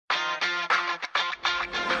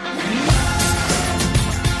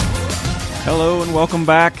Hello and welcome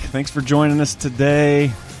back. Thanks for joining us today.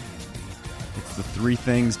 It's the Three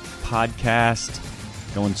Things podcast,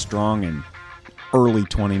 going strong in early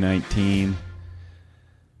 2019.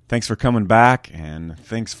 Thanks for coming back and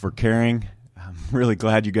thanks for caring. I'm really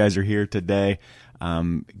glad you guys are here today.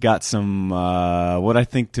 Got some what I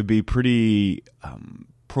think to be pretty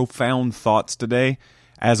profound thoughts today.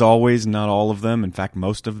 As always, not all of them, in fact,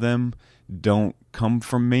 most of them don't come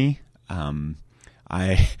from me.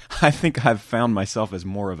 I think I've found myself as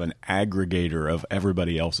more of an aggregator of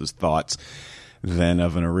everybody else's thoughts than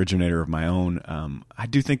of an originator of my own. I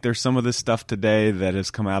do think there's some of this stuff today that has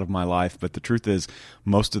come out of my life, but the truth is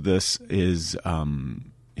most of this is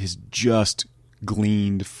just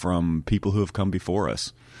gleaned from people who have come before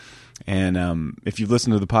us. And if you've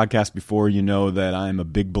listened to the podcast before, you know that I'm a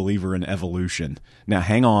big believer in evolution. Now,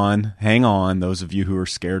 hang on, those of you who are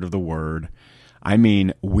scared of the word. I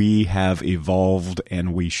mean, we have evolved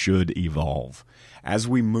and we should evolve. As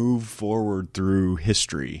we move forward through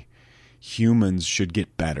history, humans should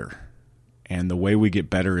get better. And the way we get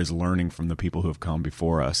better is learning from the people who have come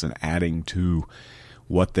before us and adding to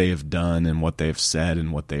what they have done and what they've said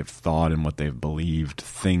and what they've thought and what they've believed,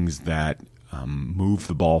 things that move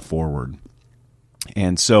the ball forward.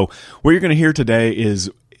 And so what you're going to hear today is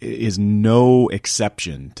no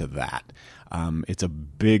exception to that. It's a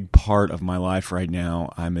big part of my life right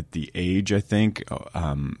now. I'm at the age, I think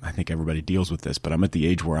everybody deals with this, but I'm at the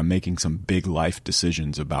age where I'm making some big life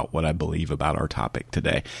decisions about what I believe about our topic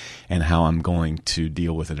today and how I'm going to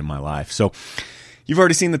deal with it in my life. So you've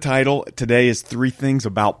already seen the title. Today is Three Things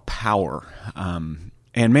About Power.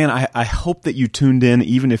 And man, I hope that you tuned in,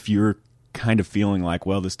 even if you're kind of feeling like,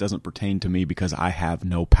 well, this doesn't pertain to me because I have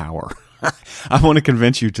no power. I want to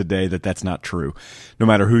convince you today that that's not true. No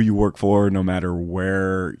matter who you work for, no matter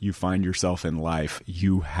where you find yourself in life,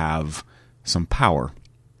 you have some power.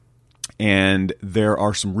 And there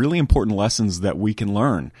are some really important lessons that we can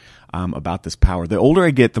learn about this power. The older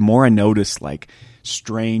I get, the more I notice like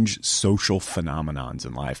strange social phenomenons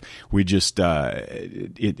in life. We just,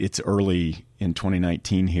 it's early in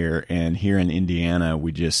 2019 here, and here in Indiana,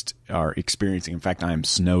 we just are experiencing, in fact, I am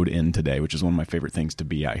snowed in today, which is one of my favorite things to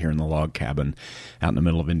be out here in the log cabin out in the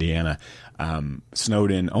middle of Indiana.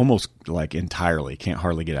 Snowed in almost like entirely, can't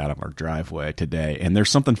hardly get out of our driveway today. And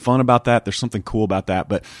there's something fun about that. There's something cool about that.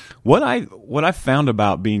 But what I found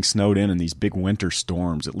about being snowed in these big winter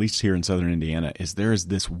storms, at least here in southern Indiana, is there is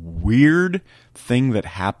this weird thing that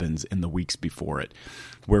happens in the weeks before it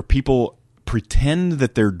where people pretend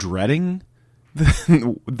that they're dreading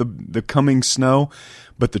the coming snow,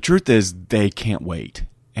 but the truth is they can't wait.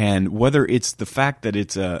 And whether it's the fact that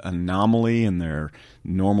it's an anomaly in their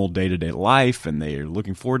normal day-to-day life and they're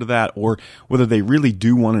looking forward to that, or whether they really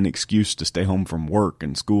do want an excuse to stay home from work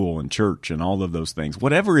and school and church and all of those things,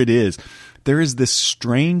 whatever it is, there is this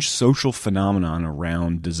strange social phenomenon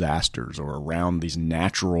around disasters or around these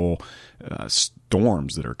natural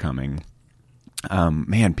storms that are coming.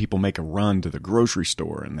 Man, people make a run to the grocery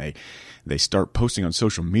store and they start posting on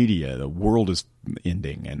social media, the world is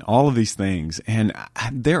ending and all of these things. And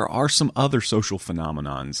there are some other social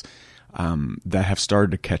phenomenons that have started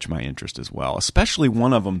to catch my interest as well. Especially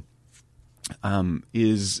one of them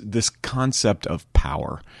is this concept of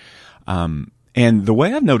power. And the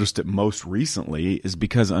way I've noticed it most recently is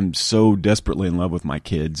because I'm so desperately in love with my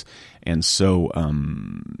kids. And so,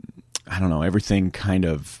 I don't know, everything kind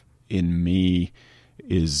of in me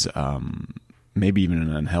is maybe even in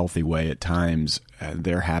an unhealthy way at times.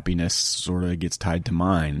 Their happiness sort of gets tied to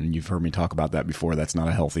mine. And you've heard me talk about that before. That's not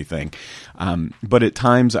a healthy thing. But at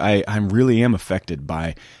times I really am affected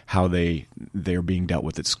by how they're being dealt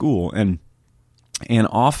with at school. And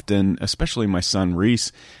often, especially my son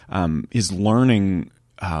Reese, is learning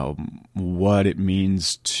what it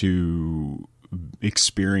means to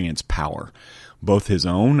experience power, both his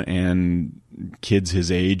own and kids his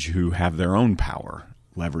age who have their own power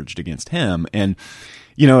leveraged against him. And,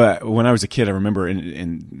 you know, when I was a kid, I remember,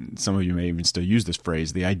 and some of you may even still use this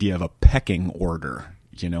phrase, the idea of a pecking order,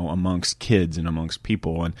 you know, amongst kids and amongst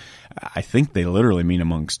people. And I think they literally mean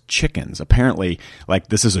amongst chickens. Apparently, like,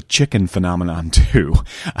 this is a chicken phenomenon too.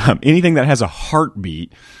 Anything that has a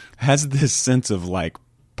heartbeat has this sense of like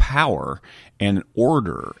power and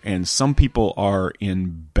order. And some people are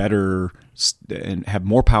in better and have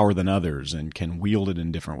more power than others and can wield it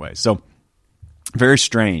in different ways. So very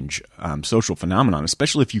strange social phenomenon,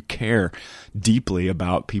 especially if you care deeply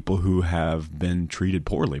about people who have been treated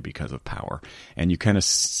poorly because of power. And you kind of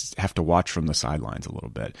have to watch from the sidelines a little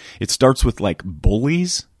bit. It starts with like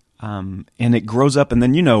bullies, and it grows up, and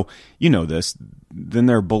then you know this. Then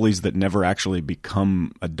there are bullies that never actually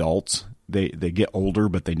become adults. they get older,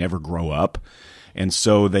 but they never grow up. And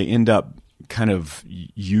so they end up kind of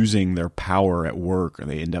using their power at work, or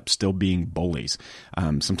they end up still being bullies.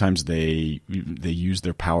 Sometimes they use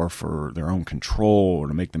their power for their own control, or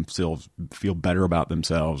to make themselves feel better about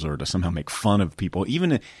themselves, or to somehow make fun of people,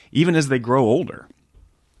 even as they grow older.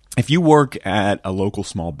 If you work at a local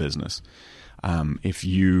small business, if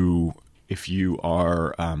you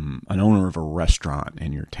are an owner of a restaurant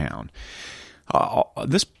in your town,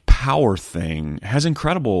 this power thing has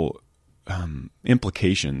incredible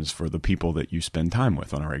implications for the people that you spend time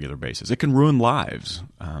with on a regular basis. It can ruin lives,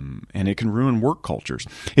 and it can ruin work cultures.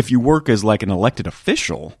 If you work as like an elected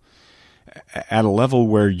official at a level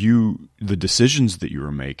where the decisions that you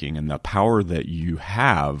are making and the power that you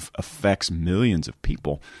have affects millions of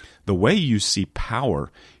people, the way you see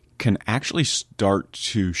power can actually start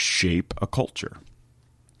to shape a culture.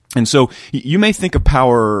 And so you may think of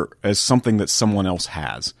power as something that someone else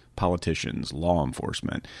has. Politicians, law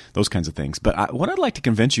enforcement, those kinds of things. But what I'd like to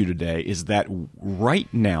convince you today is that right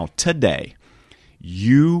now, today,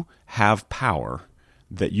 you have power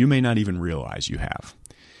that you may not even realize you have.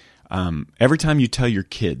 Every time you tell your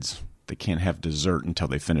kids they can't have dessert until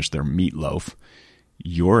they finish their meatloaf,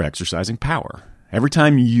 you're exercising power. Every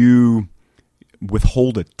time you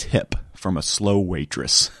withhold a tip from a slow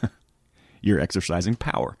waitress, you're exercising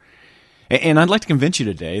power. And I'd like to convince you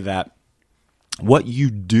today that what you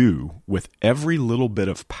do with every little bit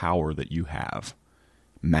of power that you have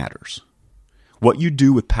matters. What you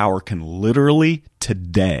do with power can literally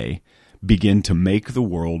today begin to make the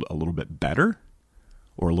world a little bit better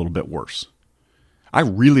or a little bit worse. I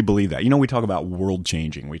really believe that. We talk about world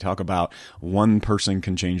changing. We talk about one person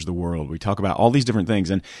can change the world. We talk about all these different things.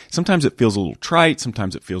 And sometimes it feels a little trite.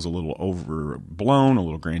 Sometimes it feels a little overblown, a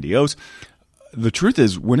little grandiose. The truth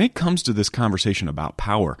is, when it comes to this conversation about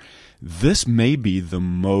power, this may be the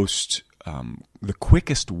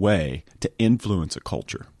quickest way to influence a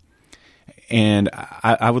culture. And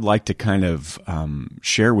I would like to kind of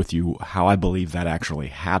share with you how I believe that actually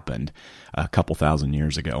happened a couple thousand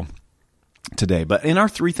years ago today. But in our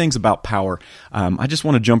three things about power, I just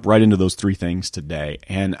want to jump right into those three things today.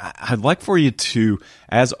 And I'd like for you to,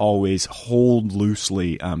 as always, hold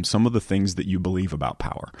loosely some of the things that you believe about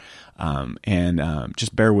power. And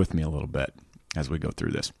just bear with me a little bit as we go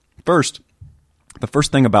through this. First, the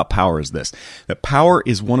first thing about power is this, that power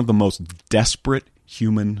is one of the most desperate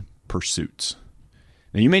human pursuits.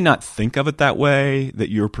 Now, you may not think of it that way,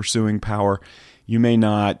 that you're pursuing power. You may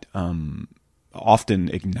not often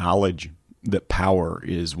acknowledge that power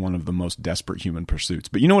is one of the most desperate human pursuits.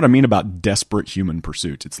 But you know what I mean about desperate human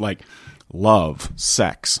pursuits? It's like love,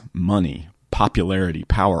 sex, money, popularity,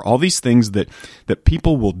 power, all these things that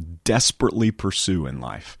people will desperately pursue in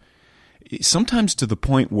life. Sometimes to the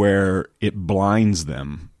point where it blinds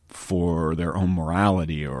them for their own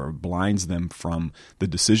morality, or blinds them from the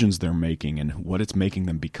decisions they're making and what it's making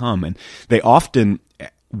them become. And they often,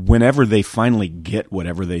 whenever they finally get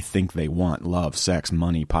whatever they think they want, love, sex,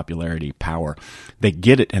 money, popularity, power, they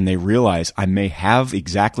get it and they realize, I may have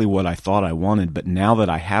exactly what I thought I wanted, but now that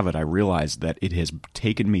I have it, I realize that it has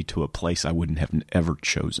taken me to a place I wouldn't have ever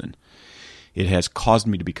chosen. It has caused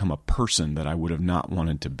me to become a person that I would have not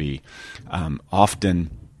wanted to be.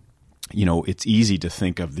 Often, it's easy to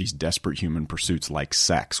think of these desperate human pursuits like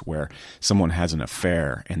sex, where someone has an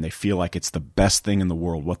affair and they feel like it's the best thing in the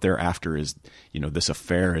world. What they're after is, this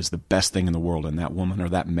affair is the best thing in the world, and that woman or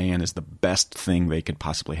that man is the best thing they could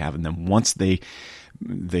possibly have. And then once they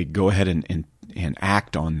go ahead and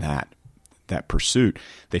act on that pursuit,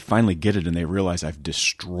 they finally get it and they realize, I've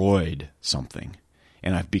destroyed something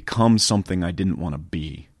and I've become something I didn't want to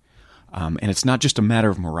be. And it's not just a matter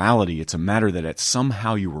of morality. It's a matter that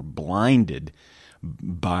somehow you were blinded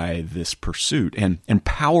by this pursuit. And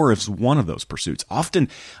power is one of those pursuits. Often,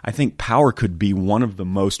 I think power could be one of the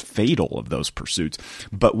most fatal of those pursuits,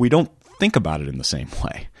 but we don't think about it in the same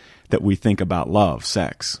way that we think about love,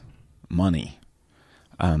 sex, money.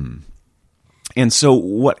 And so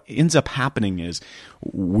what ends up happening is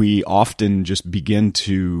we often just begin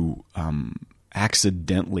to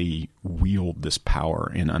accidentally wield this power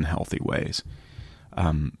in unhealthy ways.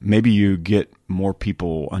 Maybe you get more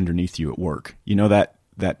people underneath you at work. You know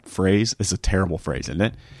that phrase is a terrible phrase, isn't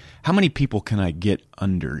it? How many people can I get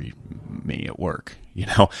under me at work?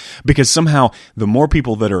 Because somehow the more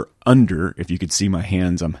people that are under, if you could see my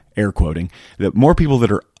hands, I'm air quoting, the more people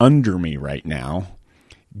that are under me right now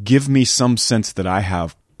give me some sense that I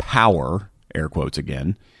have power, air quotes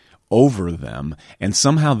again, over them, and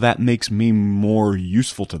somehow that makes me more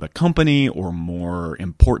useful to the company or more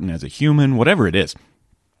important as a human, whatever it is.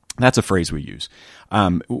 That's a phrase we use.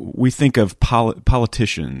 We think of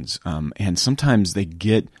politicians, and sometimes they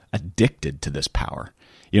get addicted to this power.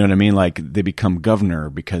 You know what I mean? Like they become governor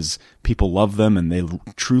because people love them and they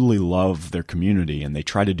truly love their community and they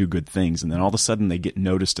try to do good things. And then all of a sudden they get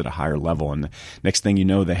noticed at a higher level. And the next thing you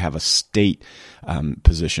know, they have a state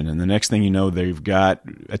position. And the next thing you know, they've got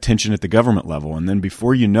attention at the government level. And then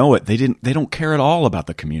before you know it, they don't care at all about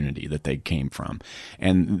the community that they came from.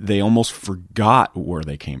 And they almost forgot where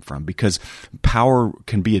they came from because power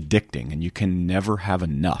can be addicting and you can never have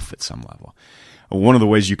enough at some level. One of the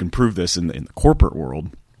ways you can prove this in the corporate world,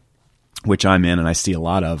 which I'm in and I see a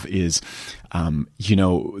lot of, is,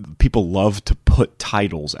 people love to put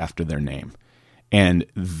titles after their name. And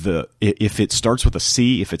if it starts with a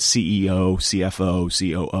C, if it's CEO, CFO,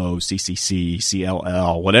 COO, CCC,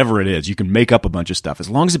 CLL, whatever it is, you can make up a bunch of stuff as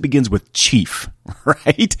long as it begins with chief,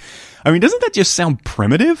 right? I mean, doesn't that just sound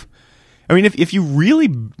primitive? I mean, if you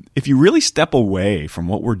really step away from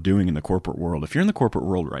what we're doing in the corporate world, if you're in the corporate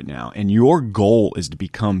world right now and your goal is to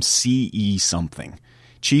become CE something,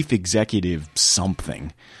 Chief Executive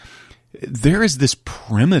something, there is this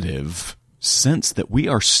primitive sense that we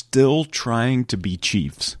are still trying to be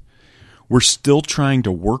chiefs. We're still trying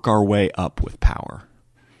to work our way up with power.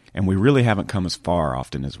 And we really haven't come as far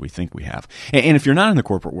often as we think we have. And if you're not in the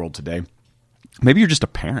corporate world today, maybe you're just a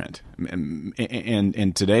parent,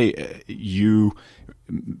 and today you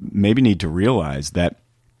maybe need to realize that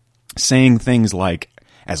saying things like,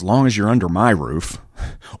 as long as you're under my roof,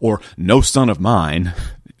 or no son of mine, ...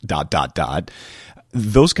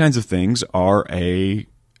 those kinds of things are a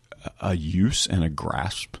use and a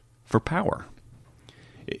grasp for power.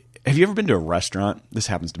 Have you ever been to a restaurant? This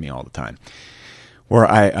happens to me all the time, where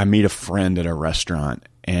I meet a friend at a restaurant,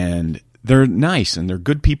 and they're nice and they're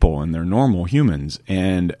good people and they're normal humans.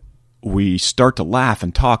 And we start to laugh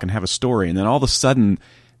and talk and have a story. And then all of a sudden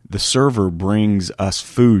the server brings us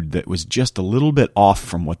food that was just a little bit off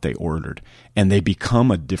from what they ordered. And they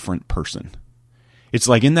become a different person. It's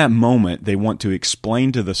like in that moment, they want to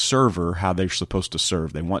explain to the server how they're supposed to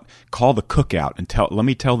serve. They call the cook out and let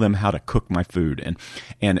me tell them how to cook my food.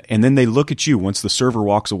 And then they look at you once the server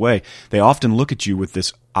walks away. They often look at you with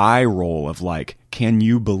this eye roll of like, can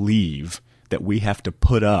you believe that we have to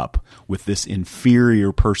put up with this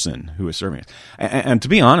inferior person who is serving us? And to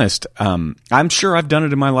be honest, I'm sure I've done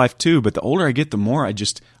it in my life too, but the older I get, the more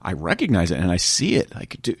I recognize it and I see it.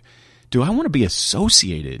 Like, do I want to be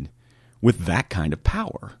associated with that kind of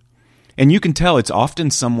power? And you can tell it's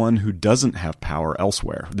often someone who doesn't have power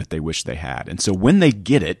elsewhere that they wish they had. And so when they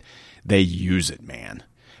get it, they use it, man.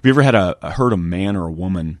 Have you ever heard a man or a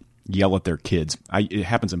woman yell at their kids? It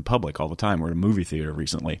happens in public all the time. We're at a movie theater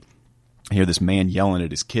recently. I hear this man yelling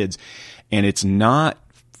at his kids, and it's not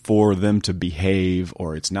for them to behave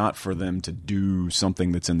or it's not for them to do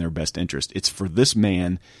something that's in their best interest. It's for this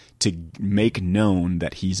man to make known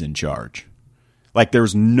that he's in charge. Like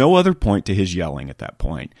there's no other point to his yelling at that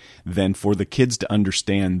point than for the kids to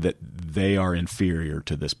understand that they are inferior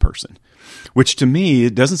to this person. Which to me,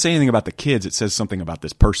 it doesn't say anything about the kids. It says something about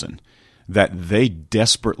this person, that they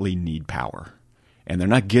desperately need power and they're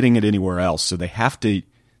not getting it anywhere else. So they have to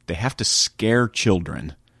scare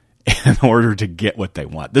children in order to get what they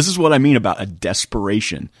want. This is what I mean about a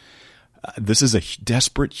desperation. This is a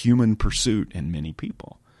desperate human pursuit in many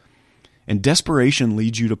people. And desperation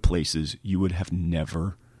leads you to places you would have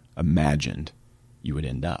never imagined you would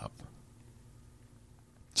end up.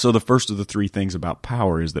 So the first of the three things about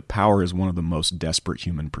power is that power is one of the most desperate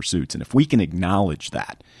human pursuits. And if we can acknowledge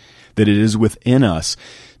that it is within us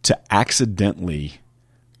to accidentally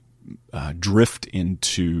drift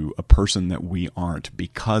into a person that we aren't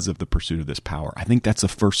because of the pursuit of this power, I think that's the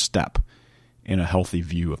first step in a healthy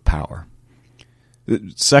view of power.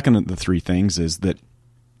 The second of the three things is that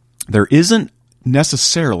there isn't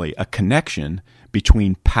necessarily a connection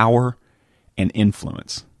between power and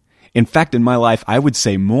influence. In fact, in my life, I would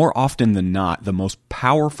say more often than not, the most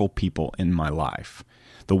powerful people in my life,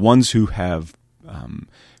 the ones who have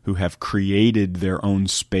created their own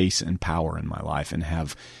space and power in my life and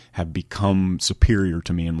have become superior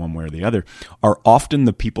to me in one way or the other, are often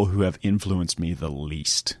the people who have influenced me the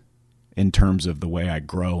least in terms of the way I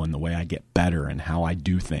grow and the way I get better and how I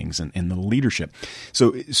do things and the leadership.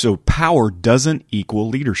 So power doesn't equal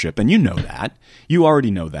leadership. And you know that. You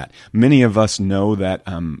already know that. Many of us know that,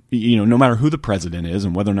 no matter who the president is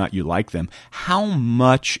and whether or not you like them, how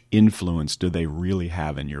much influence do they really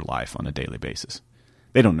have in your life on a daily basis?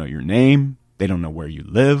 They don't know your name. They don't know where you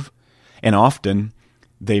live. And often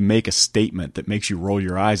they make a statement that makes you roll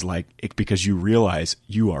your eyes because you realize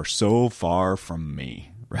you are so far from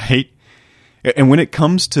me, right? And when it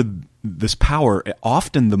comes to this power,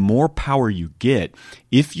 often the more power you get,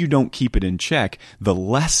 if you don't keep it in check, the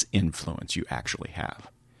less influence you actually have.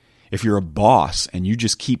 If you're a boss and you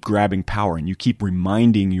just keep grabbing power and you keep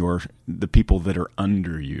reminding the people that are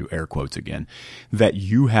under you, air quotes again, that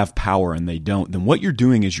you have power and they don't, then what you're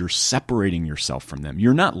doing is you're separating yourself from them.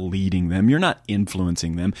 You're not leading them. You're not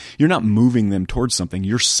influencing them. You're not moving them towards something.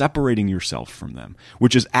 You're separating yourself from them,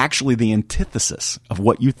 which is actually the antithesis of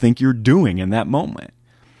what you think you're doing in that moment.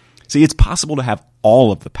 See, it's possible to have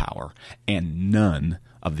all of the power and none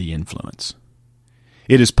of the influence.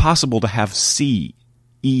 It is possible to have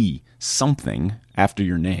something after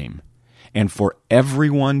your name, and for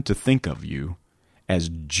everyone to think of you as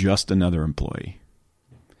just another employee.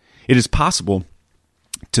 It is possible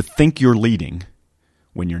to think you're leading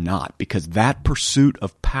when you're not, because that pursuit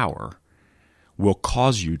of power will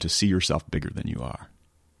cause you to see yourself bigger than you are.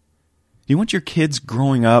 Do you want your kids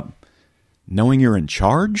growing up knowing you're in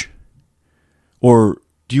charge? Or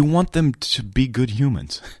do you want them to be good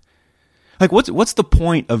humans? Like, what's the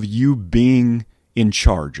point of you being in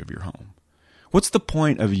charge of your home? What's the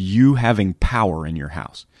point of you having power in your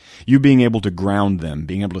house? You being able to ground them,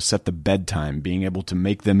 being able to set the bedtime, being able to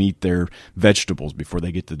make them eat their vegetables before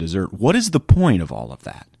they get to dessert. What is the point of all of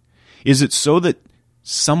that? Is it so that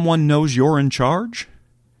someone knows you're in charge?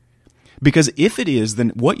 Because if it is, then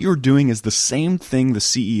what you're doing is the same thing the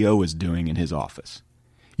CEO is doing in his office.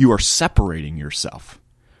 You are separating yourself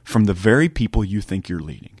from the very people you think you're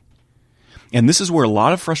leading. And this is where a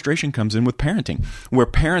lot of frustration comes in with parenting, where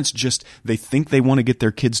parents they think they want to get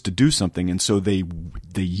their kids to do something, and so they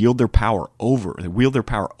yield their power over. They wield their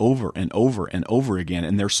power over and over and over again,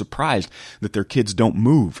 and they're surprised that their kids don't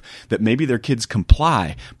move, that maybe their kids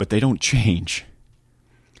comply, but they don't change.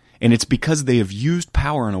 And it's because they have used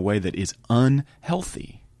power in a way that is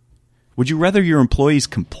unhealthy. Would you rather your employees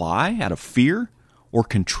comply out of fear or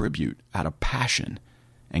contribute out of passion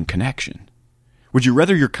and connection? Would you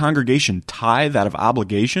rather your congregation tithe out of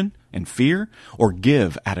obligation and fear, or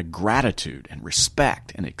give out of gratitude and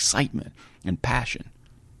respect and excitement and passion?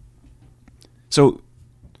 So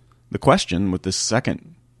the question with this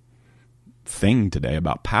second thing today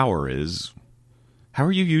about power is, how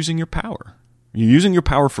are you using your power? Are you using your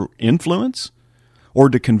power for influence or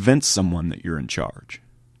to convince someone that you're in charge?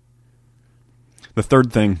 The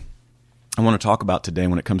third thing I want to talk about today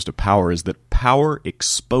when it comes to power is that power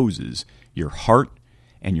exposes your heart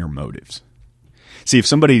and your motives. See, if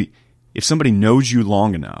somebody knows you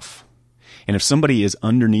long enough, and if somebody is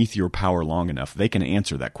underneath your power long enough, they can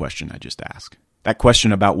answer that question I just asked. That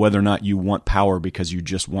question about whether or not you want power because you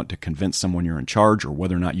just want to convince someone you're in charge, or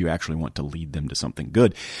whether or not you actually want to lead them to something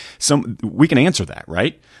good. We can answer that,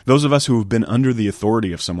 right? Those of us who have been under the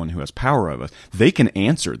authority of someone who has power over us, they can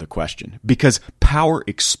answer the question, because power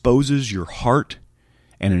exposes your heart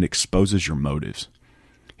and it exposes your motives.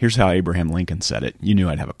 Here's how Abraham Lincoln said it. You knew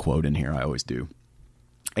I'd have a quote in here. I always do.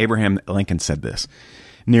 Abraham Lincoln said this: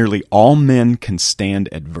 "Nearly all men can stand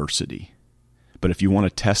adversity, but if you want to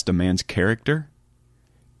test a man's character,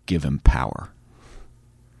 give him power."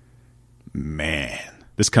 Man,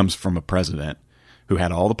 this comes from a president who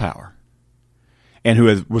had all the power and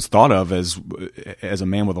who was thought of as a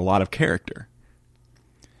man with a lot of character.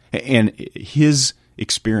 And his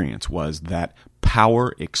experience was that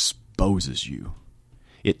power exposes you.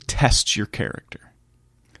 It tests your character.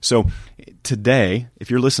 So today,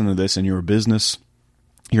 if you're listening to this and you're in business,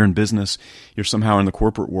 you're somehow in the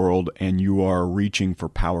corporate world, and you are reaching for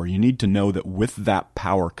power, you need to know that with that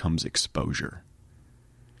power comes exposure.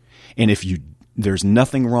 And there's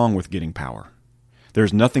nothing wrong with getting power.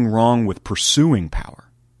 There's nothing wrong with pursuing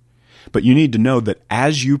power. But you need to know that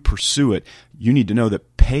as you pursue it, you need to know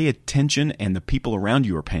that pay attention, and the people around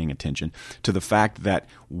you are paying attention to the fact that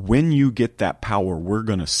when you get that power, we're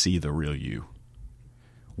going to see the real you.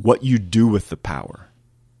 What you do with the power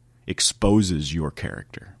exposes your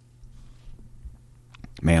character.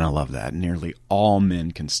 Man, I love that. Nearly all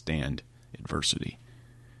men can stand adversity.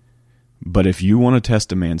 But if you want to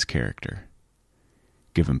test a man's character,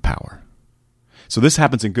 give him power. So this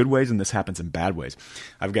happens in good ways and this happens in bad ways.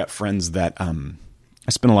 I've got friends that I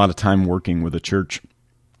spent a lot of time working with a church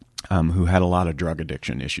who had a lot of drug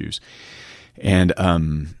addiction issues. And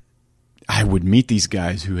I would meet these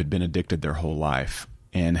guys who had been addicted their whole life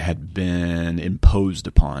and had been imposed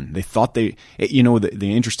upon. They thought the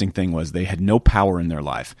interesting thing was they had no power in their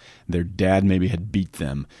life. Their dad maybe had beat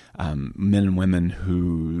them, men and women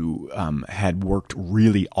who had worked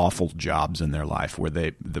really awful jobs in their life where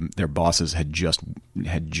their bosses had just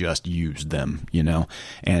used them,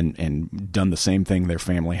 and done the same thing their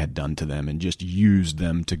family had done to them and just used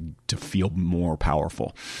them to feel more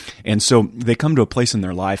powerful. And so they come to a place in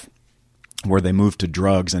their life where they move to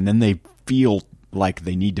drugs and then they feel like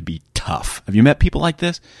they need to be tough. Have you met people like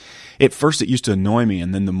this? At first it used to annoy me,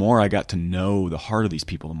 and then the more I got to know the heart of these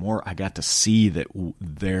people, the more I got to see that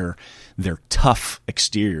their tough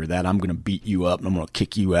exterior, that I'm going to beat you up and I'm going to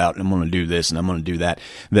kick you out and I'm going to do this and I'm going to do that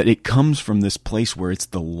it comes from this place where it's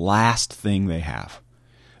the last thing they have.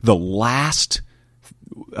 The last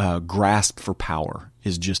grasp for power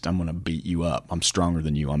is just, I'm going to beat you up. I'm stronger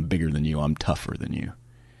than you. I'm bigger than you. I'm tougher than you.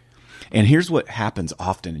 And here's what happens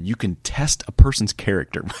often, and you can test a person's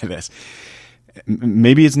character by this.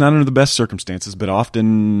 Maybe it's not under the best circumstances, but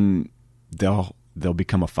often they'll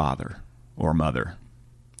become a father or a mother.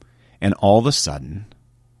 And all of a sudden,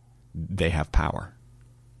 they have power.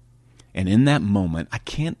 And in that moment, I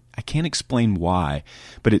can't explain why,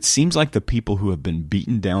 but it seems like the people who have been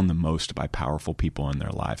beaten down the most by powerful people in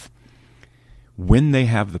their life, when they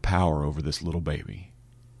have the power over this little baby,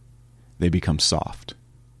 they become soft.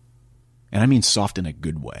 And I mean soft in a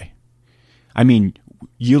good way. I mean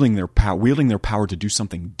wielding their power to do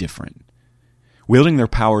something different. Wielding their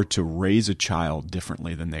power to raise a child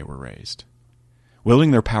differently than they were raised.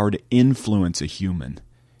 Wielding their power to influence a human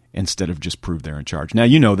instead of just prove they're in charge. Now,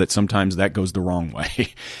 you know that sometimes that goes the wrong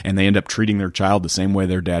way, and they end up treating their child the same way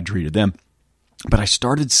their dad treated them. But I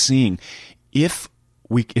started seeing if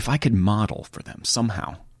I could model for them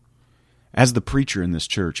somehow, as the preacher in this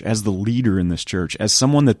church, as the leader in this church, as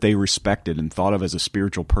someone that they respected and thought of as a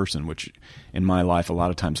spiritual person, which in my life a lot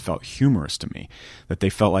of times felt humorous to me, that they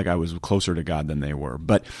felt like I was closer to God than they were.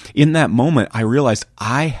 But in that moment, I realized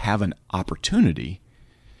I have an opportunity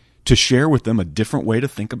to share with them a different way to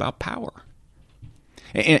think about power.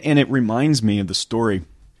 And it reminds me of the story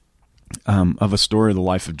of the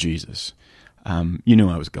life of Jesus. You knew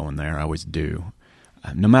I was going there. I always do.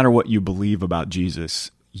 No matter what you believe about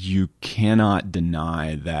Jesus, you cannot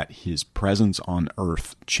deny that his presence on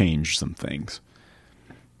earth changed some things.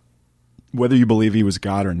 Whether you believe he was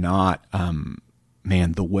God or not,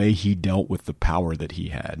 the way he dealt with the power that he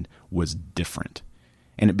had was different.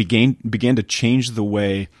 And it began to change the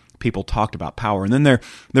way people talked about power. And then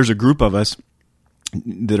there's a group of us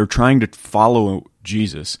that are trying to follow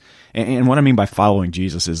Jesus. And what I mean by following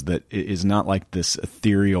Jesus is that it is not like this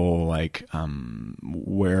ethereal,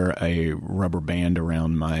 wear a rubber band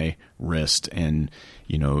around my wrist and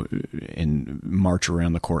march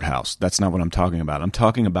around the courthouse. That's not what I'm talking about. I'm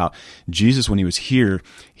talking about Jesus when he was here,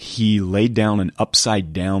 he laid down an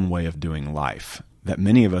upside down way of doing life that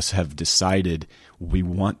many of us have decided we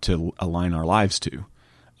want to align our lives to.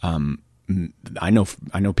 I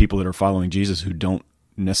know people that are following Jesus who don't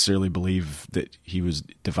necessarily believe that he was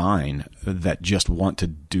divine, that just want to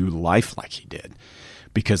do life like he did,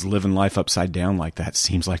 because living life upside down like that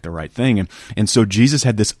seems like the right thing. And so Jesus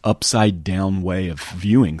had this upside down way of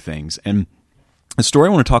viewing things. And the story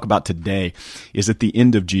I want to talk about today is at the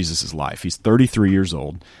end of Jesus' life. He's 33 years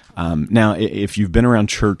old. Now, if you've been around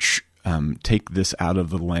church, take this out of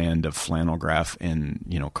the land of flannel graph and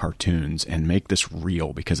cartoons and make this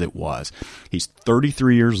real, because it was. He's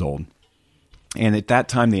 33 years old, and at that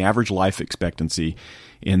time the average life expectancy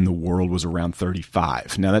in the world was around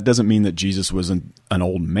 35. Now that doesn't mean that Jesus was an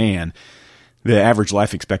old man. The average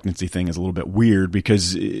life expectancy thing is a little bit weird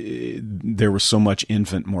because there was so much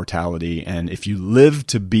infant mortality, and if you lived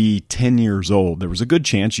to be 10 years old, there was a good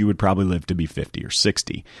chance you would probably live to be 50 or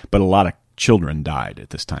 60, but a lot of children died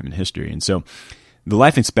at this time in history. And so the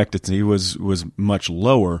life expectancy was much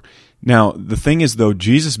lower. Now, the thing is, though,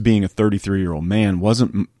 Jesus being a 33-year-old man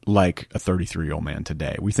wasn't like a 33-year-old man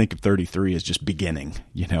today. We think of 33 as just beginning.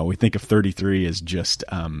 We think of 33 as just,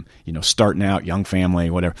 starting out, young family,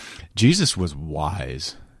 whatever. Jesus was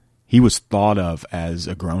wise. He was thought of as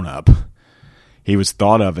a grown-up. He was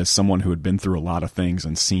thought of as someone who had been through a lot of things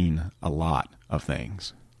and seen a lot of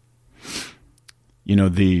things.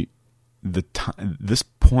 This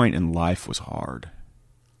point in life was hard.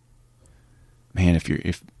 Man, if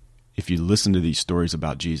you listen to these stories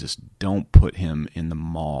about Jesus, don't put him in the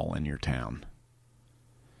mall in your town.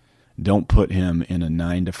 Don't put him in a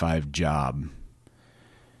 9-to-5 job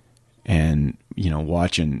and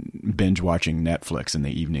binge watching Netflix in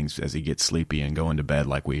the evenings as he gets sleepy and going to bed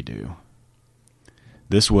like we do.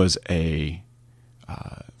 This was a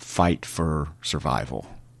fight for survival.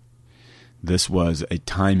 This was a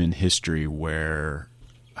time in history where,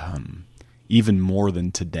 even more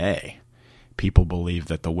than today, people believed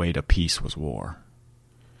that the way to peace was war.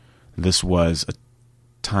 This was a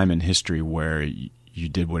time in history where you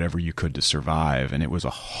did whatever you could to survive, and it was a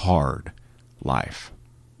hard life.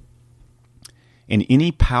 And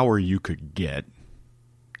any power you could get,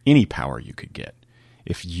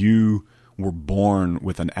 if you were born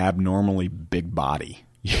with an abnormally big body,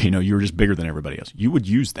 you were just bigger than everybody else, you would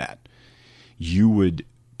use that. You would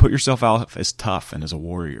put yourself out as tough and as a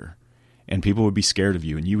warrior, and people would be scared of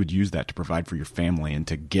you, and you would use that to provide for your family and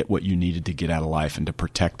to get what you needed to get out of life and to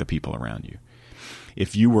protect the people around you.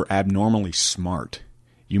 If you were abnormally smart,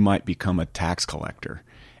 you might become a tax collector,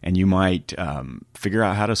 and you might figure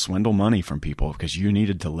out how to swindle money from people because you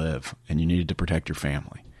needed to live and you needed to protect your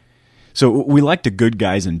family. So we like the good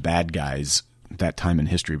guys and bad guys that time in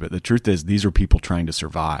history, but the truth is these are people trying to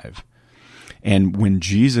survive. And when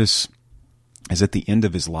Jesus is at the end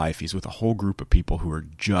of his life, he's with a whole group of people who are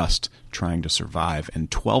just trying to survive. And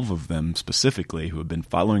 12 of them specifically, who have been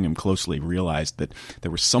following him closely, realized that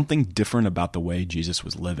there was something different about the way Jesus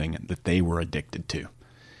was living that they were addicted to.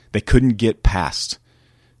 They couldn't get past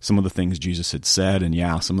some of the things Jesus had said and,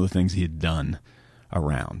 some of the things he had done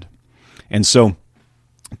around. And so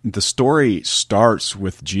the story starts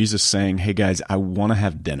with Jesus saying, hey guys, I want to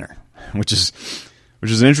have dinner, which is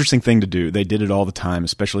an interesting thing to do. They did it all the time,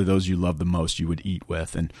 especially those you love the most you would eat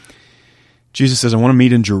with. And Jesus says, I want to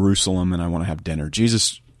meet in Jerusalem and I want to have dinner.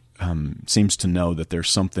 Jesus seems to know that there's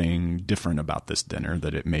something different about this dinner,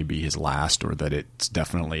 that it may be his last or that it's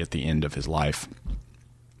definitely at the end of his life.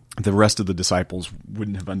 The rest of the disciples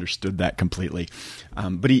wouldn't have understood that completely.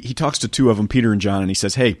 But he talks to two of them, Peter and John, and he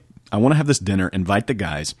says, hey, I want to have this dinner, invite the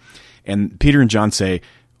guys. And Peter and John say,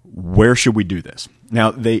 where should we do this?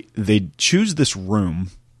 Now, they choose this room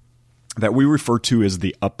that we refer to as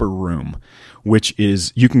the upper room, which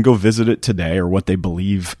is, you can go visit it today, or what they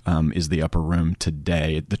believe is the upper room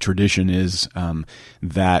today. The tradition is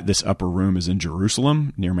that this upper room is in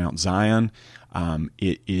Jerusalem, near Mount Zion.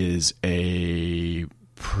 It is a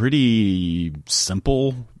pretty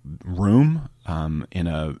simple room in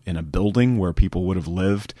a building where people would have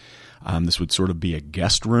lived. This would sort of be a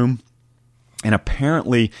guest room. And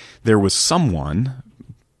apparently there was someone,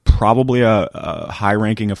 probably a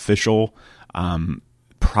high-ranking official,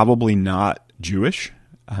 probably not Jewish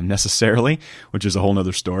necessarily, which is a whole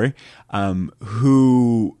other story,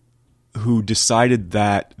 who decided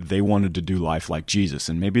that they wanted to do life like Jesus.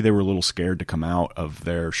 And maybe they were a little scared to come out of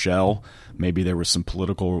their shell. Maybe there was some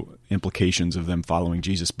political implications of them following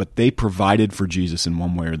Jesus, but they provided for Jesus in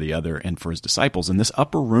one way or the other and for his disciples. And this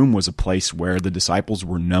upper room was a place where the disciples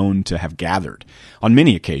were known to have gathered on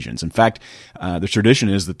many occasions. In fact, the tradition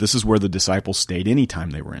is that this is where the disciples stayed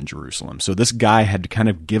anytime they were in Jerusalem. So this guy had kind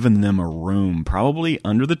of given them a room, probably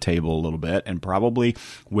under the table a little bit, and probably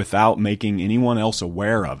without making anyone else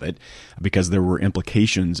aware of it, because there were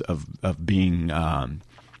implications of being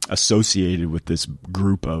associated with this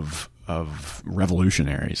group of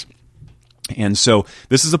revolutionaries. And so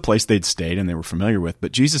this is a place they'd stayed and they were familiar with.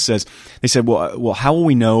 But Jesus says, they said, well, how will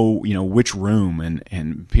we know, which room?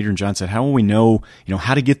 And Peter and John said, how will we know,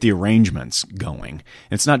 how to get the arrangements going? And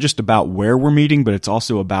it's not just about where we're meeting, but it's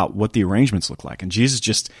also about what the arrangements look like. And Jesus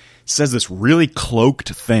just says this really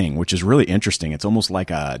cloaked thing, which is really interesting. It's almost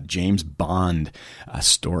like a James Bond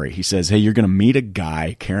story. He says, hey, you're going to meet a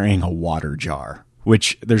guy carrying a water jar.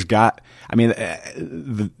 Which that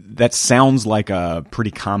sounds like a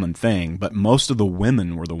pretty common thing, but most of the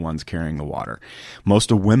women were the ones carrying the water.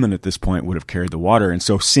 Most of women at this point would have carried the water. And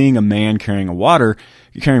so seeing a man carrying a water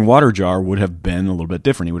jar would have been a little bit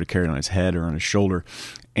different. He would have carried it on his head or on his shoulder.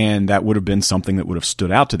 And that would have been something that would have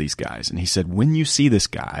stood out to these guys. And he said, when you see this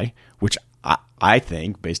guy, which I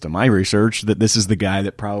think, based on my research, that this is the guy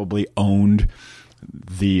that probably owned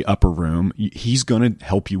the upper room, he's going to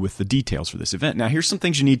help you with the details for this event. Now, here's some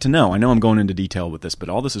things you need to know. I know I'm going into detail with this, but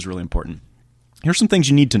all this is really important. Here's some things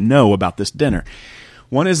you need to know about this dinner.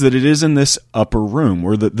 One is that it is in this upper room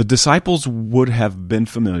where the disciples would have been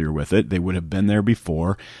familiar with it. They would have been there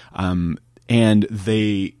before, and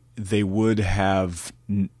they would have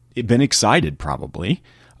been excited probably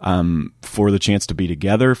for the chance to be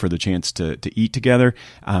together, for the chance to eat together,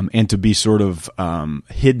 and to be sort of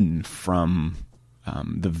hidden from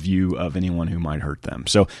the view of anyone who might hurt them.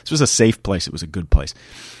 So this was a safe place. It was a good place.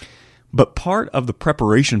 But part of the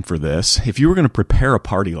preparation for this, if you were going to prepare a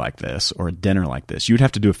party like this or a dinner like this, you'd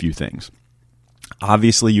have to do a few things.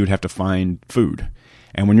 Obviously, you'd have to find food.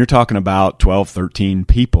 And when you're talking about 12, 13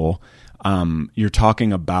 people, you're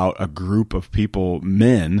talking about a group of people,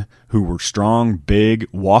 men, who were strong, big,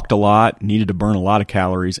 walked a lot, needed to burn a lot of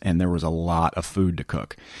calories, and there was a lot of food to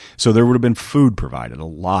cook. So there would have been food provided, a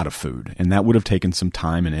lot of food, and that would have taken some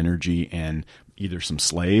time and energy and either some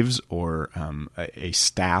slaves or a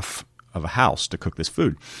staff of a house to cook this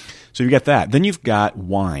food. So you got that. Then you've got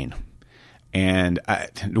wine. And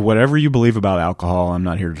whatever you believe about alcohol, I'm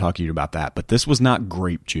not here to talk to you about that. But this was not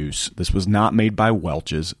grape juice. This was not made by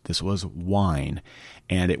Welch's. This was wine.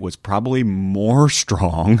 and it was probably more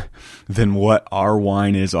strong than what our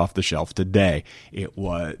wine is off the shelf today. It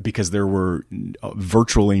was because there were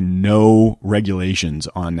virtually no regulations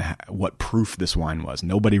on what proof this wine was.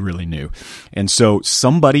 Nobody really knew. And so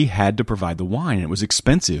somebody had to provide the wine, and it was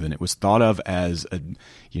expensive, and it was thought of as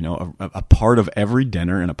a part of every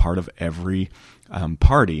dinner and a part of every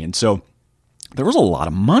party. And so there was a lot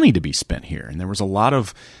of money to be spent here, and there was a lot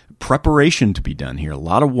of preparation to be done here, a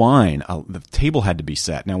lot of wine. The table had to be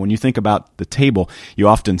set. Now, when you think about the table, you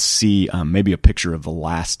often see maybe a picture of the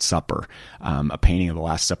Last Supper, a painting of the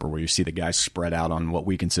Last Supper where you see the guys spread out on what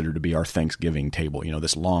we consider to be our Thanksgiving table,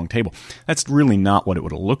 this long table. That's really not what it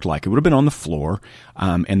would have looked like. It would have been on the floor,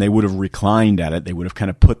 and they would have reclined at it. They would have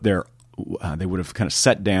kind of they would have kind of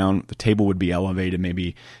sat down. The table would be elevated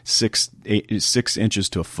maybe 6 inches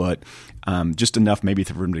to a foot, just enough maybe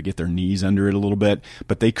for them to get their knees under it a little bit.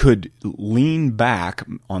 But they could lean back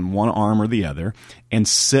on one arm or the other and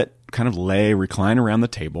sit, kind of recline around the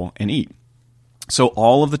table and eat. So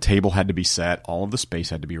all of the table had to be set. All of the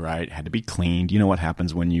space had to be right, had to be cleaned. You know what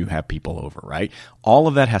happens when you have people over, right? All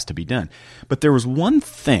of that has to be done. But there was one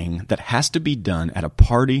thing that has to be done at a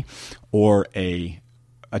party or a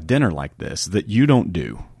dinner like this that you don't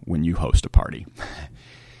do when you host a party.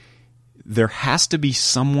 There has to be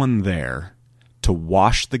someone there to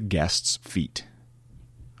wash the guests' feet.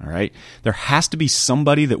 All right? There has to be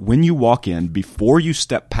somebody that when you walk in, before you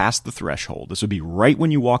step past the threshold, this would be right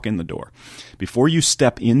when you walk in the door, before you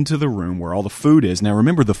step into the room where all the food is. Now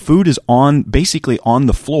remember, the food is basically on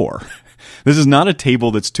the floor. This is not a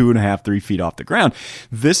table that's 2.5, 3 feet off the ground.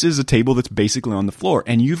 This is a table that's basically on the floor.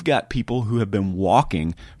 And you've got people who have been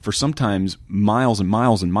walking for sometimes miles and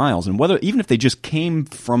miles and miles. And even if they just came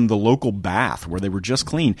from the local bath where they were just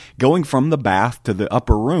clean, going from the bath to the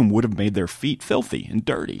upper room would have made their feet filthy and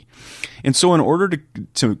dirty. And so in order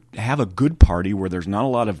to have a good party where there's not a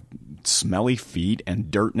lot of smelly feet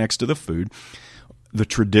and dirt next to the food, the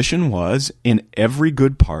tradition was, in every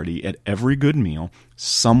good party, at every good meal,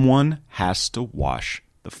 someone has to wash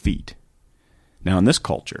the feet. Now, in this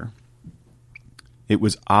culture, it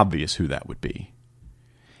was obvious who that would be.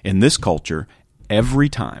 In this culture, every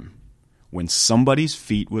time when somebody's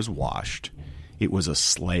feet was washed, it was a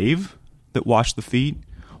slave that washed the feet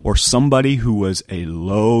or somebody who was a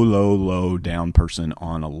low down person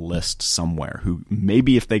on a list somewhere who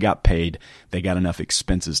maybe if they got paid, they got enough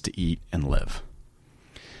expenses to eat and live.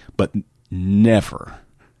 But never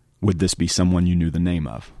would this be someone you knew the name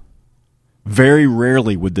of. Very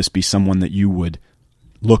rarely would this be someone that you would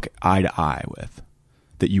look eye to eye with,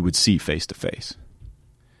 that you would see face to face.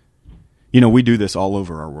 We do this all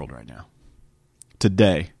over our world right now.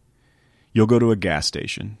 Today, you'll go to a gas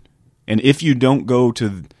station, and if you don't go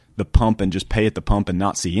to the pump and just pay at the pump and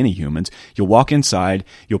not see any humans, you'll walk inside,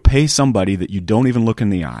 you'll pay somebody that you don't even look in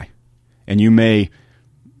the eye, and you may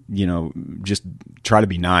just try to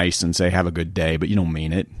be nice and say, have a good day, but you don't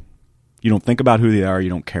mean it. You don't think about who they are. You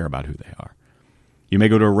don't care about who they are. You may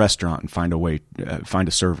go to a restaurant and find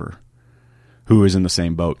a server who is in the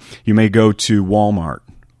same boat. You may go to Walmart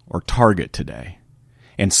or Target today,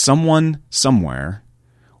 and someone somewhere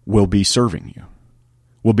will be serving you,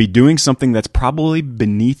 will be doing something that's probably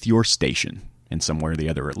beneath your station in some way or the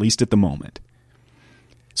other, at least at the moment.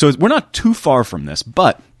 So we're not too far from this,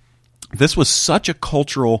 but this was such a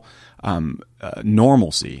cultural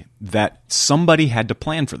normalcy that somebody had to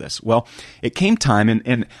plan for this. Well, it came time,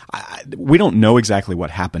 and we don't know exactly what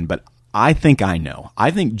happened, but I think I know.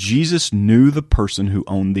 I think Jesus knew the person who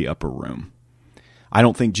owned the upper room. I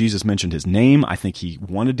don't think Jesus mentioned his name. I think he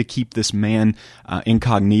wanted to keep this man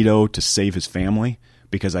incognito to save his family,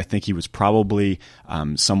 because I think he was probably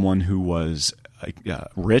someone who was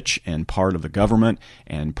rich and part of the government,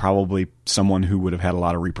 and probably someone who would have had a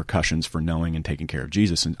lot of repercussions for knowing and taking care of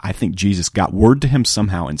Jesus. And I think Jesus got word to him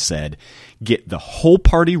somehow and said, get the whole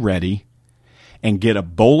party ready and get a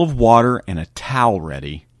bowl of water and a towel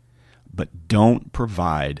ready, but don't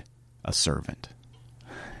provide a servant.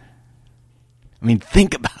 I mean,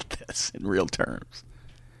 think about this in real terms.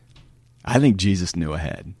 I think Jesus knew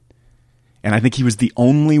ahead. And I think he was the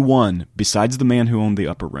only one, besides the man who owned the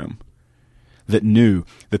upper room, that knew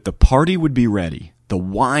that the party would be ready, the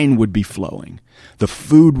wine would be flowing, the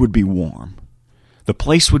food would be warm, the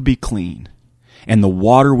place would be clean, and the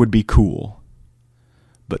water would be cool,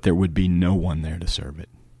 but there would be no one there to serve it.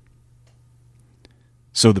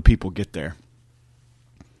 So the people get there.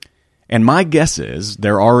 And my guess is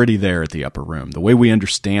they're already there at the upper room. The way we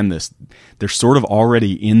understand this, they're sort of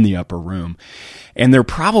already in the upper room. And they're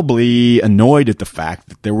probably annoyed at the fact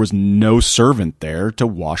that there was no servant there to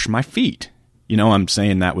wash my feet. I'm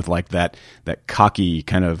saying that with like that cocky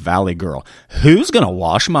kind of valley girl. Who's going to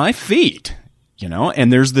wash my feet?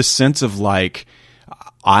 And there's this sense of like,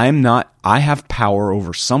 I have power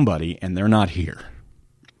over somebody and they're not here.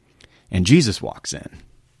 And Jesus walks in.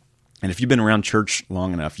 And if you've been around church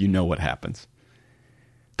long enough, you know what happens.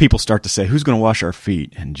 People start to say, who's going to wash our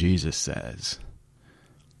feet? And Jesus says,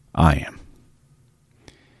 I am.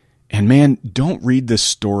 And man, don't read this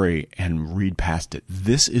story and read past it.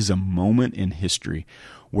 This is a moment in history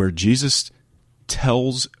where Jesus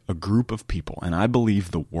tells a group of people, and I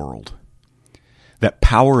believe the world, that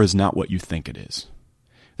power is not what you think it is.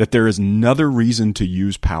 That there is another reason to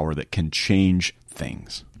use power that can change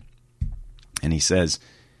things. And he says,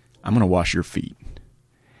 I'm going to wash your feet.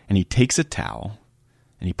 And he takes a towel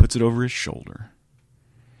and he puts it over his shoulder.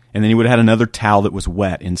 And then he would have had another towel that was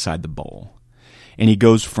wet inside the bowl. And he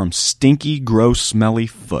goes from stinky, gross, smelly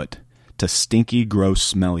foot to stinky, gross,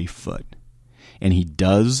 smelly foot. And he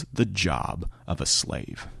does the job of a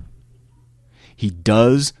slave. He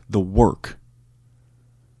does the work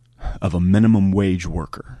of a minimum wage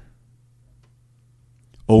worker.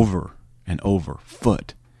 Over and over,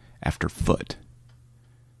 foot after foot.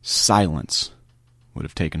 Silence would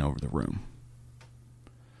have taken over the room.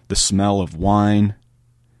 The smell of wine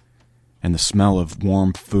and the smell of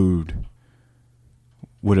warm food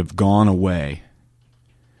would have gone away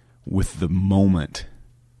with the moment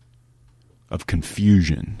of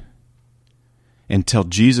confusion until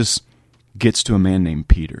Jesus gets to a man named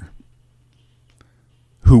Peter,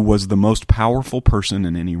 who was the most powerful person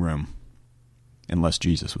in any room, unless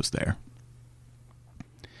Jesus was there.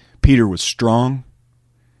 Peter was strong.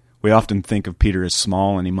 We often think of Peter as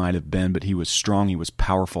small, and he might have been, but he was strong, he was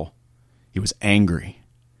powerful, he was angry,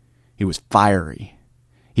 he was fiery.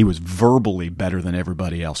 He was verbally better than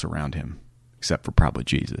everybody else around him, except for probably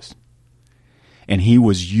Jesus. And he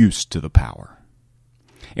was used to the power.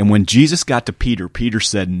 And when Jesus got to Peter, Peter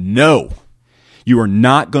said, no, you are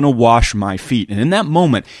not going to wash my feet. And in that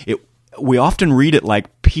moment, we often read it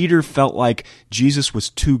like Peter felt like Jesus was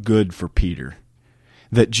too good for Peter,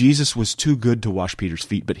 that Jesus was too good to wash Peter's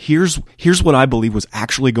feet. But here's what I believe was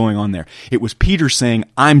actually going on there. It was Peter saying,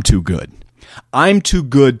 I'm too good. I'm too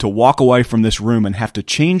good to walk away from this room and have to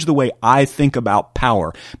change the way I think about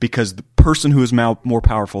power because the person who is more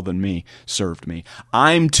powerful than me served me.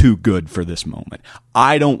 I'm too good for this moment.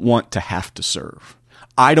 I don't want to have to serve.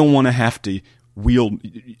 I don't want to have to wield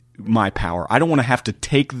my power. I don't want to have to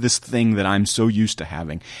take this thing that I'm so used to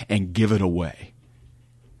having and give it away.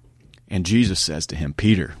 And Jesus says to him,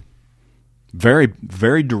 Peter, very,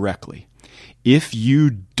 very directly, if you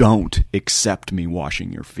don't accept me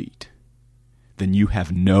washing your feet, then you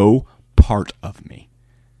have no part of me.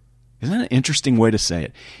 Isn't that an interesting way to say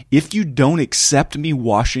it? If you don't accept me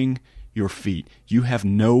washing your feet, you have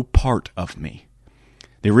no part of me.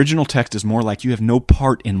 The original text is more like you have no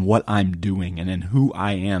part in what I'm doing and in who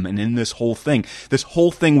I am and in this whole thing. This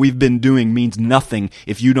whole thing we've been doing means nothing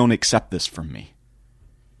if you don't accept this from me.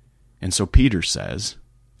 And so Peter says,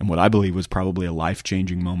 and what I believe was probably a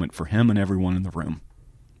life-changing moment for him and everyone in the room,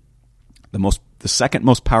 the second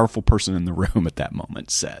most powerful person in the room at that moment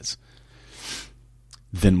says,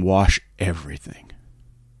 then wash everything.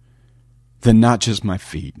 Then not just my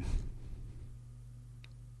feet,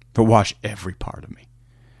 but wash every part of me.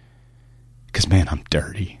 Because, man, I'm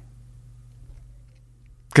dirty.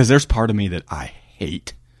 Because there's part of me that I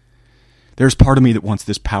hate. There's part of me that wants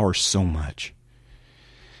this power so much.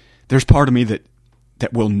 There's part of me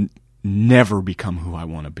that will never become who I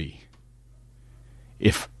want to be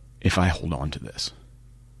if I hold on to this.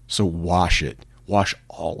 So wash it. Wash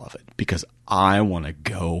all of it. Because I want to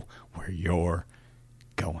go where you're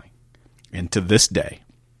going. And to this day,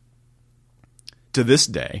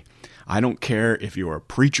 I don't care if you're a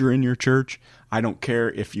preacher in your church. I don't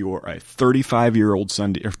care if you're a 35-year-old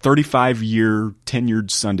Sunday or 35-year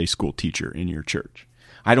tenured Sunday school teacher in your church.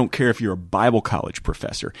 I don't care if you're a Bible college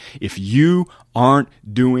professor. If you aren't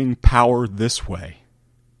doing power this way,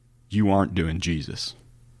 you aren't doing Jesus.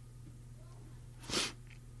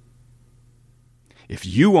 If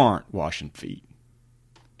you aren't washing feet,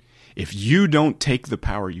 if you don't take the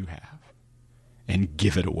power you have and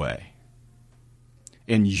give it away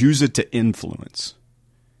and use it to influence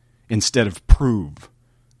instead of prove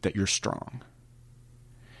that you're strong,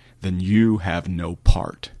 then you have no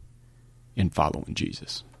part in following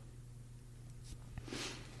Jesus.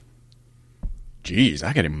 Geez,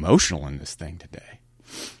 I get emotional in this thing today.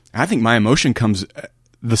 I think my emotion comes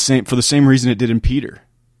for the same reason it did in Peter.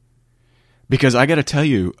 Because I got to tell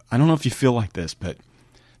you, I don't know if you feel like this, but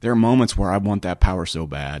there are moments where I want that power so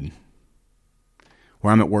bad.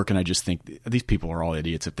 where I'm at work and I just think, these people are all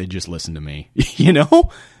idiots if they just listen to me, you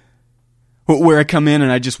know? Where I come in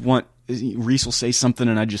and I just want, Reese will say something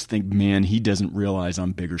and I just think, man, he doesn't realize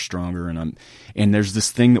I'm bigger, stronger, and there's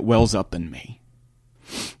this thing that wells up in me.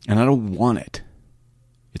 And I don't want it.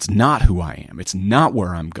 It's not who I am. It's not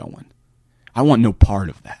where I'm going. I want no part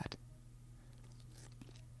of that.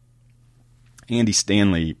 Andy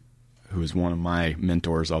Stanley, who is one of my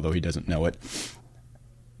mentors, although he doesn't know it,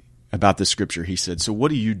 about this scripture, he said, so what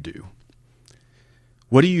do you do?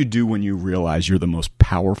 What do you do when you realize you're the most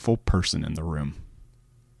powerful person in the room?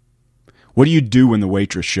 What do you do when the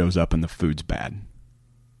waitress shows up and the food's bad?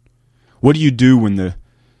 What do you do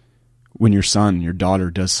when your son, your daughter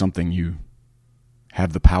does something you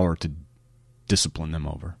have the power to discipline them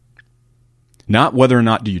over? Not whether or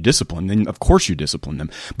not do you discipline them, of course you discipline them,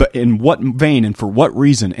 but in what vein and for what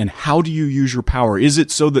reason, and how do you use your power? Is it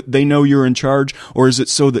so that they know you're in charge, or is it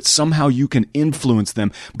so that somehow you can influence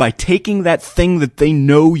them by taking that thing that they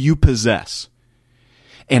know you possess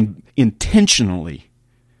and intentionally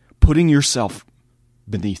putting yourself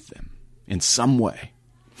beneath them in some way?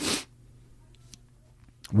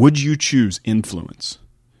 Would you choose influence,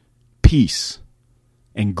 peace,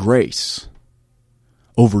 and grace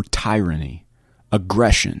over tyranny,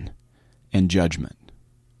 aggression, and judgment?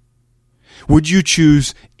 Would you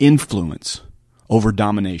choose influence over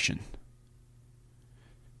domination?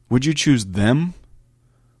 Would you choose them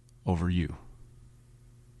over you?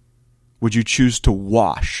 Would you choose to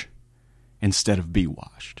wash instead of be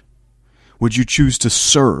washed? Would you choose to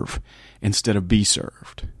serve instead of be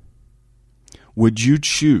served? Would you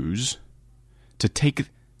choose to take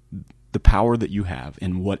the power that you have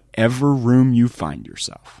in whatever room you find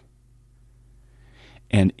yourself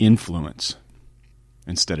and influence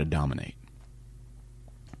instead of dominate?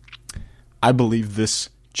 I believe this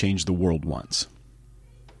changed the world once.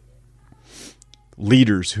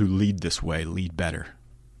 Leaders who lead this way lead better.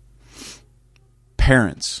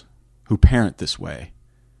 Parents who parent this way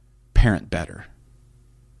parent better.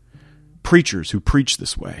 Preachers who preach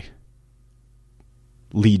this way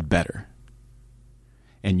lead better.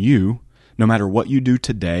 And you, no matter what you do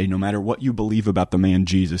today, no matter what you believe about the man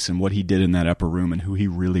Jesus and what he did in that upper room and who he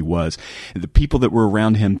really was, the people that were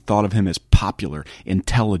around him thought of him as popular,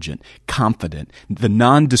 intelligent, confident, the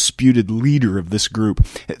non-disputed leader of this group.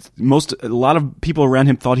 A lot of people around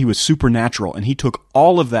him thought he was supernatural, and he took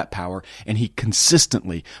all of that power and he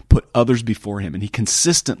consistently put others before him, and he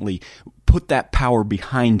consistently put that power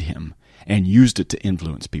behind him and used it to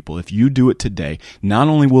influence people. If you do it today, not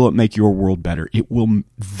only will it make your world better,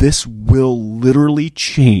 this will literally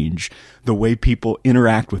change the way people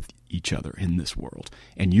interact with each other in this world.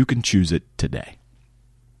 And you can choose it today.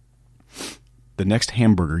 The next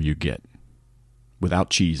hamburger you get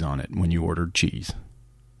without cheese on it when you ordered cheese.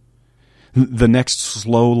 The next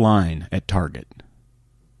slow line at Target.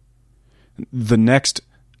 The next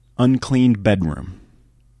uncleaned bedroom.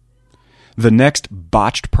 The next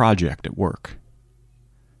botched project at work.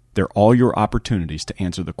 They're all your opportunities to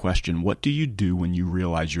answer the question, what do you do when you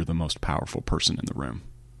realize you're the most powerful person in the room?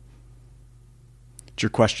 It's your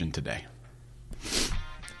question today.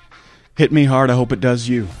 Hit me hard. I hope it does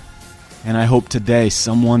you. And I hope today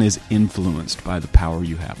someone is influenced by the power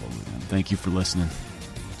you have over them. Thank you for listening.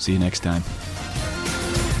 See you next time.